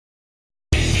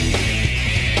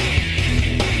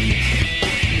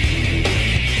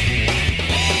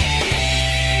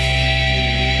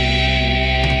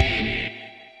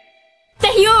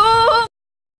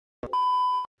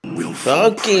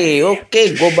Oke,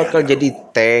 gue bakal jadi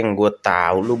tank. Gue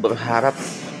tahu lu berharap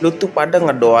lu tuh pada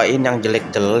ngedoain yang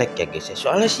jelek-jelek ya guys ya.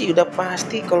 Soalnya sih udah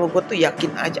pasti kalau gue tuh yakin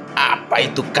aja apa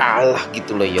itu kalah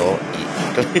gitu loh yo.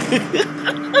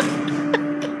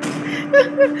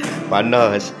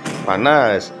 Panas,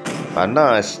 panas,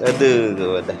 panas.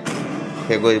 Aduh, udah.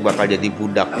 Kayak gue bakal jadi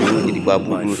budak dulu, jadi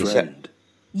babu dulu guys ya.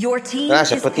 Nah,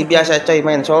 seperti biasa coy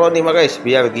main solo nih mah guys,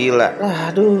 biar gila.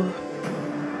 Aduh.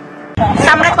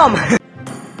 Assalamualaikum.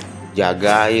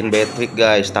 Jagain Patrick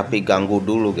guys, tapi ganggu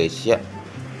dulu guys ya.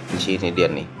 Di sini dia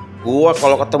nih. Gua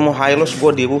kalau ketemu Hylos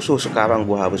gua dirusuh, sekarang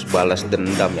gua harus balas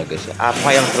dendam ya guys ya.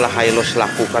 Apa yang telah Hylos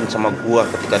lakukan sama gua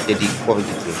ketika jadi core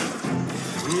gitu.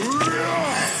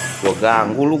 Gua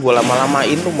ganggu lu, gua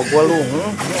lama-lamain lu sama gua lu.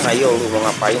 Ayo lu mau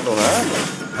ngapain lu,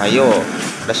 Ayo.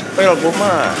 Ada spell gua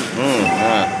mah.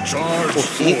 Nah.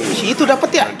 Si itu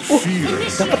dapat ya?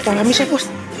 Dapat palamisnya, Bos.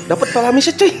 Dapat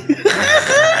palamisnya, cuy.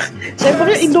 Saya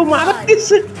pakai Indomaret,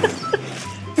 guys.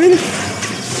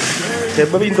 Saya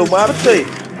pakai Indomaret, cuy.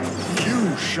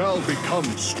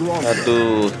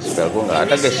 Aduh, spell gua nggak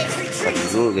ada, guys. Santai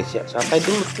dulu, guys ya. Santai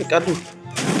dulu, klik. Aduh.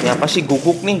 Ini apa sih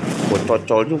guguk nih? Gua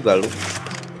cocol juga lu.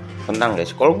 Tenang guys,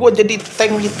 kalau gue jadi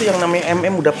tank gitu yang namanya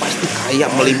MM udah pasti kaya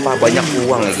melimpah banyak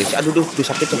uang ya guys. Aduh,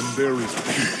 sakit tuh.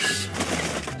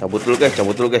 Cabut dulu guys.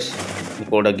 Ini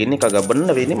kalau udah gini kagak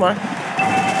bener ini mah.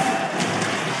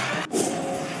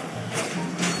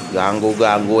 Ganggu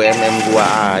MM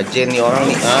gua aja nih orang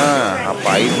nih.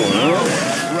 Apa itu?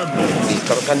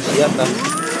 Diterkan siapa?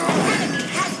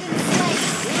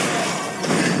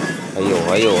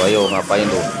 Ayo, ngapain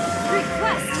tuh?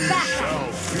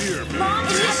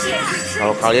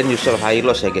 Kalau kalian user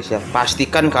Hylos ya guys ya,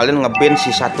 pastikan kalian ngeban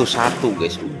si 1-1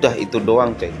 guys. Udah itu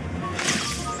doang coy.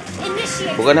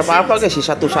 Bukan apa-apa guys, si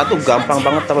 1-1 gampang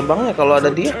banget terbangnya kalau ada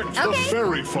dia.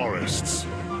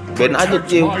 Ban aja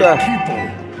cuy, udah.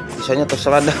 Sisanya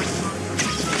terserah dah.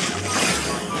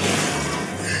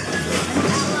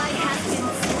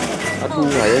 Aduh,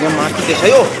 kayaknya mati guys.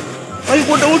 Ayo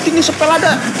gua ada ulti nih, spell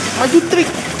ada. Maju trik.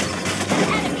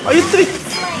 Ayo trik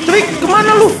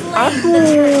kemana lu?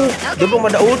 Aduh, dia belum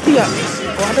ada ulti ya.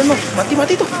 Oh ada noh,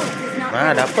 mati tuh.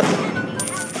 Nah dapet.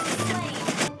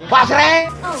 Pasre.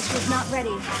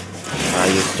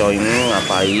 Ayo coy,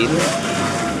 ngapain?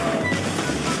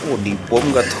 Oh di bom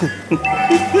gak tuh?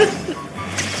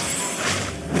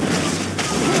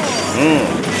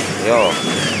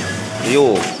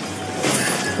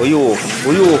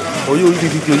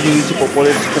 Si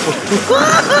populer.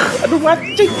 Aduh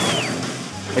mati.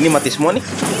 Ini mati semua nih.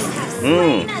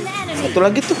 Satu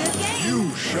lagi tuh.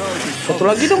 Satu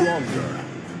lagi dong.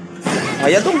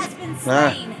 Ayo dong.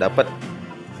 Nah, dapat.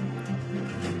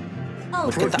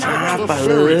 Kita apa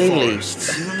lele?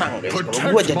 Tenang guys.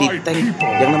 Kalau gua jadi tank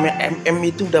yang namanya MM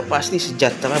itu udah pasti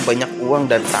sejahtera, banyak uang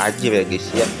dan tajir ya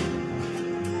guys ya.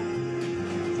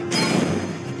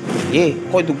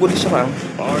 Kok itu gua diserang?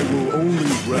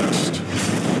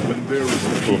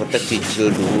 Tuh kita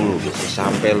cicil dulu guys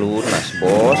sampai lunas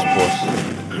bos.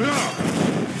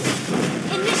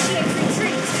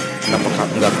 Kenapa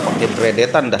nggak pakai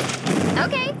bredetan dah?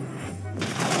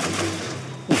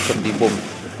 Sedih bom.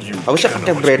 Harusnya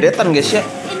pakai bredetan guys ya.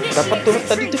 Dapat tuh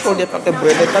tadi tuh kalau dia pakai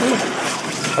bredetan nih.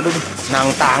 Aduh,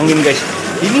 nantangin guys.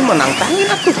 Ini menantangin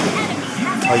atuh.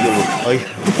 Ayo.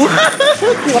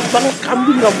 Kuat banget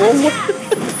kambing nggak bohong.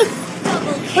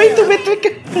 Itu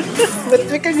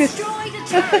Patrick guys.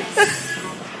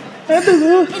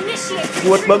 Aduh,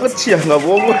 kuat banget sih ya, nggak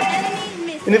bohong.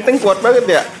 Ini tank kuat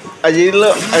banget ya. Aja lo,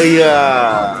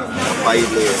 apa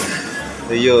itu?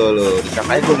 Ayo lo,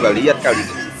 disangkanya gue nggak lihat kali.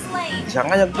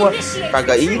 Disangkanya gue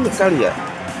kagak ini kali ya.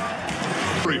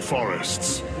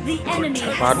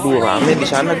 Waduh, rame di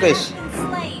sana guys.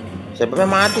 Siapa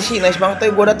mati sih? Nice banget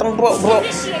ya, gue datang bro.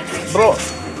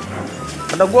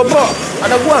 Ada gua.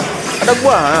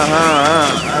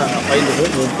 Ngapain lu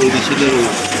ngumpul di sini lu?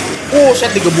 Saya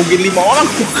digebukin 5 orang.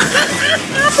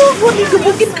 Aduh, gua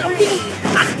digebukin kambing.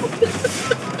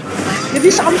 Jadi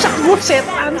samsak gua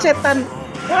setan.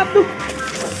 Aduh.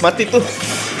 Mati tuh.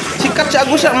 Sikat si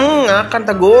Agus ya. Akan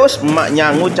tagus emak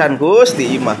nyangucan Gus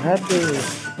di imah. Aduh.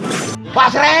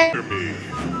 Pasre.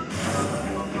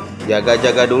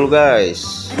 Jaga dulu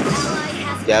guys.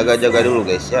 Jaga dulu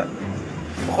guys ya.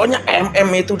 Pokoknya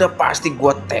MM itu udah pasti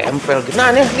gua tempel.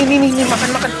 Nah nih makan.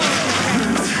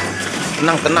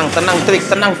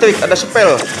 Tenang trik ada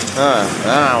spell.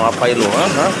 Mau ngapain lu?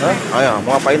 Ayo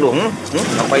mau ngapain lu?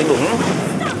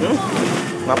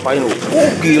 Ngapain lu?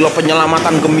 Gila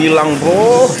penyelamatan gemilang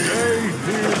bro.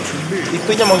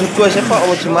 Itunya maksud gua siapa?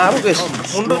 Cimaru guys.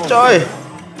 Mundur coy.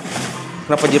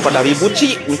 Kenapa jadi pada ribut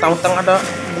sih? Mentang-mentang ada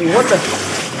buat dah.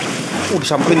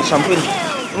 Disamperin.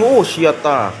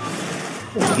 Siata.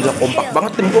 Gila kompak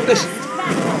banget tim gua, guys.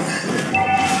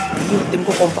 Gila, tim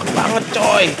gua kompak banget,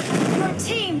 coy.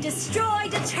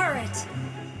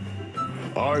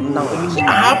 Menang.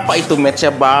 Apa itu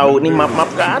matchnya bau? Nih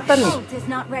map kata nih.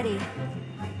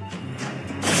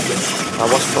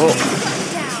 Awas, bro.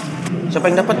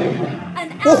 Siapa yang dapat?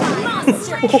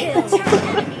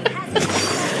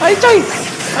 Hai, coy.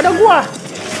 Ada gua.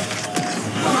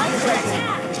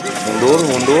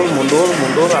 Mundur.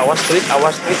 Awas trik.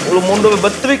 Lu mundur,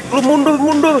 betrik. Lu mundur.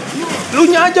 Lu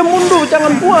nya aja mundur,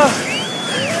 jangan gua.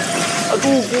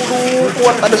 Aduh,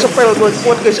 kuat, ada spell gua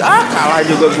kuat, guys. Kalah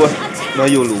juga gua. Nah,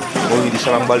 yo lu.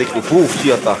 Diserang balik lu.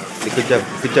 Siata. Dikejar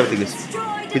guys.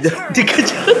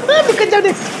 Dikejar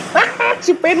deh.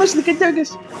 Si Penus dikejar,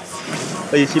 guys.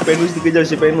 Ayo si Penus dikejar.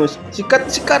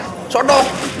 Sikat. Sodok.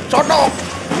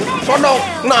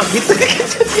 Nah, gitu.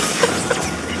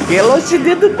 Gelo sih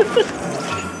dia tuh.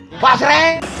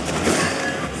 Pasre.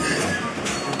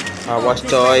 Awas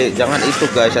coy, jangan itu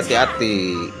guys,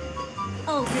 hati-hati.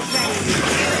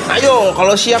 Ayo,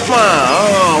 kalau siap mah.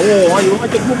 Ayo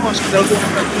aja gua mas, pedal gua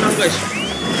tenang guys.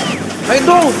 Ayo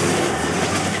dong.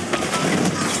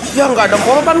 Ya nggak ada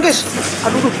korban guys.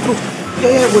 Aduh.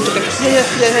 Ya gua cek. Ya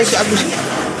si Agus.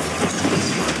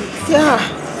 Ya,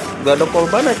 nggak ada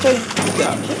korban coy.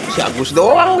 Ya, si Agus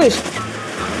doang guys.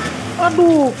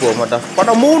 Aduh, gua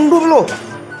pada mundur loh.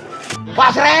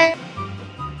 Pasre.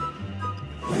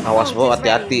 Awas bro,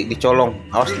 hati-hati dicolong.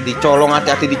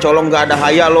 Hati-hati dicolong, nggak ada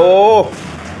haya loh.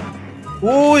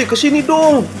 Wuih, kesini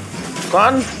dong.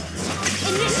 Kan?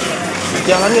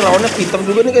 Jangan nih lawannya hitam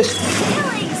juga nih guys.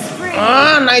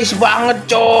 Nice banget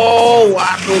cow.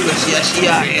 Waduh, gak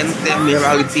sia-sia ente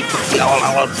merali tiktok di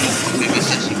awal-awal tiktok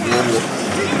guys ya si Bowo.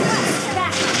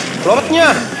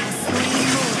 Lotnya.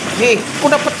 Nih, kok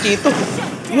dapet gitu?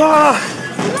 Ya.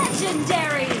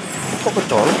 Kok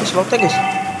kecolong ke slotnya guys?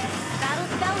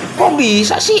 Kok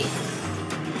bisa sih?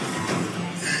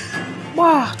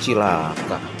 Wah,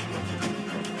 cilaka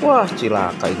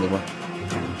ini mah.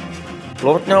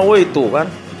 Lordnya woi itu kan.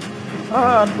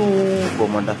 Aduh, gua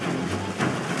mana.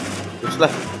 Terus lah,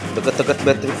 deket-deket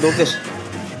Beatrix dulu guys.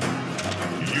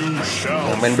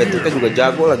 Yang main Beatrix kan juga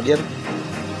jago lagian.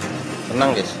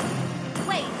 Tenang guys.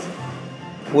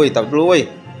 Woi, tak dulu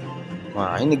woi.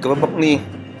 Wah, ini gerebek nih.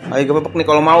 Ayo gerebek nih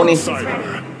kalau mau nih.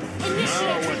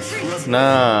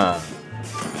 Nah,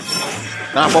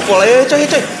 popol ayo coy.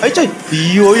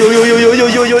 Yo.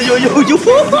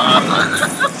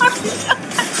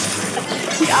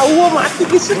 Si Awo mati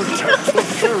guys.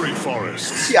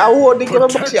 Si Awo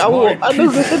digerebek si Awo.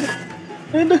 Aduh.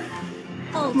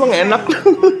 Emang enak.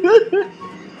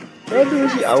 Aduh,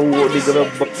 si Awo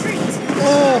digerebek.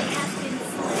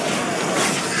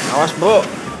 Awas bro.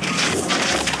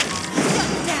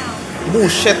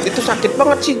 Buset, itu sakit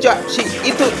banget si Jak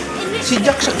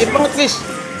sakit banget guys.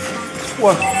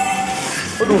 Wah,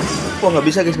 nggak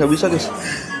bisa guys.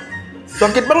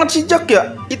 Sakit banget si Jak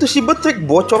ya. Itu si Beatrix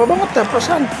bocor banget ya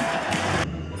perasaan.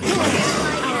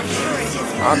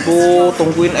 Aduh,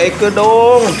 tungguin Eike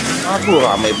dong. Aduh,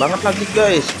 ramai banget lagi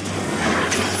guys.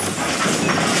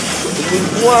 Tungguin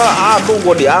gua. Aduh,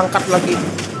 gua diangkat lagi.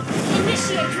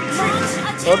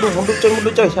 Aduh, mundur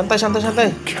coy, santai.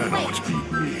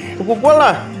 Tunggu gua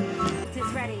lah.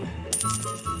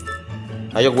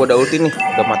 Ayo, gua udah ulti nih,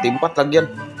 udah mati 4 lagian.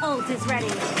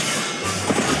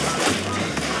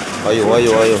 Ayo.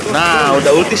 Nah,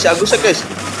 udah ulti si Agus ya guys.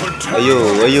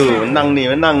 Ayo, menang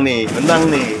nih.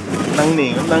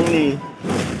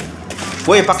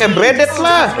 Woi, pakai bredet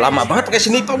lah. Lama banget pakai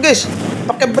sniper guys.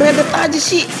 Pakai bredet aja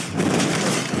sih.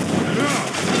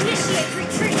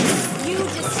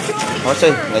 Oh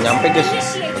coy, nggak nyampe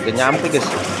guys.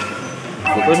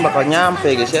 Gue bakal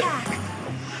nyampe guys ya.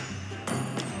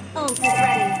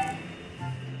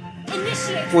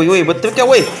 Woi, betul ya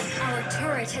woi.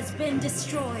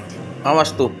 Awas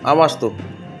tuh.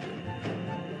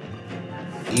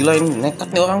 Gila ini nekat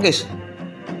nih orang guys.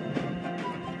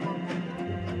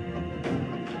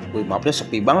 Woi, mapnya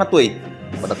sepi banget woi.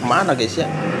 Pada kemana guys ya?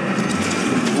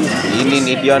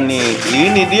 Ini dia nih.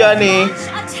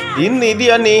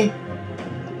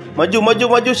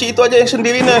 Maju si itu aja yang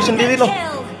sendiri loh.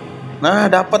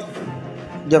 Nah, dapat.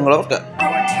 Jangan ngelor gak?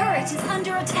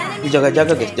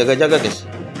 Jaga-jaga guys.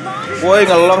 Woi,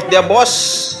 ngelor dia bos.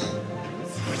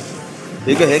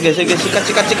 Ya guys, sikat.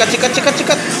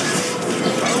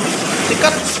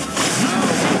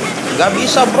 Gak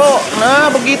bisa bro.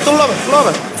 Nah, begitu lor.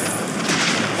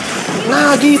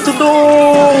 Nah, gitu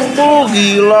dong. Oh,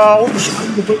 gila.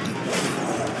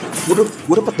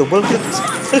 Gue dapat double kill.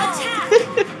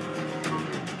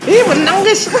 Menang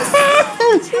guys.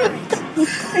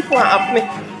 Maaf nih.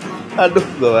 Aduh,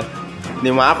 gua. Ini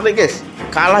maaf nih, guys.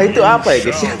 Kalah itu apa ya,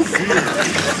 guys?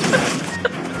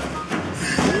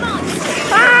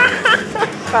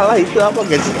 Kalah itu apa,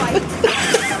 guys?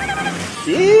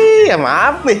 Iya,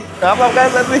 maaf nih. Apa kan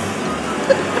tadi?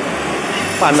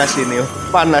 Panas ini,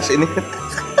 panas ini.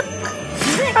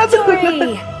 Aduh.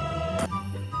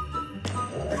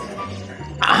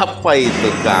 Apa itu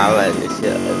kalah, guys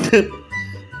ya? Aduh.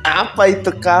 Apa itu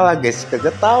kalah, guys?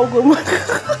 Kagak tahu gue mah.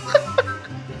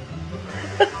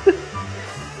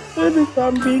 Aduh,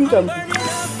 kambing.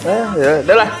 Ya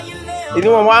udahlah. Ini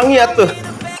mau wangi ya tuh.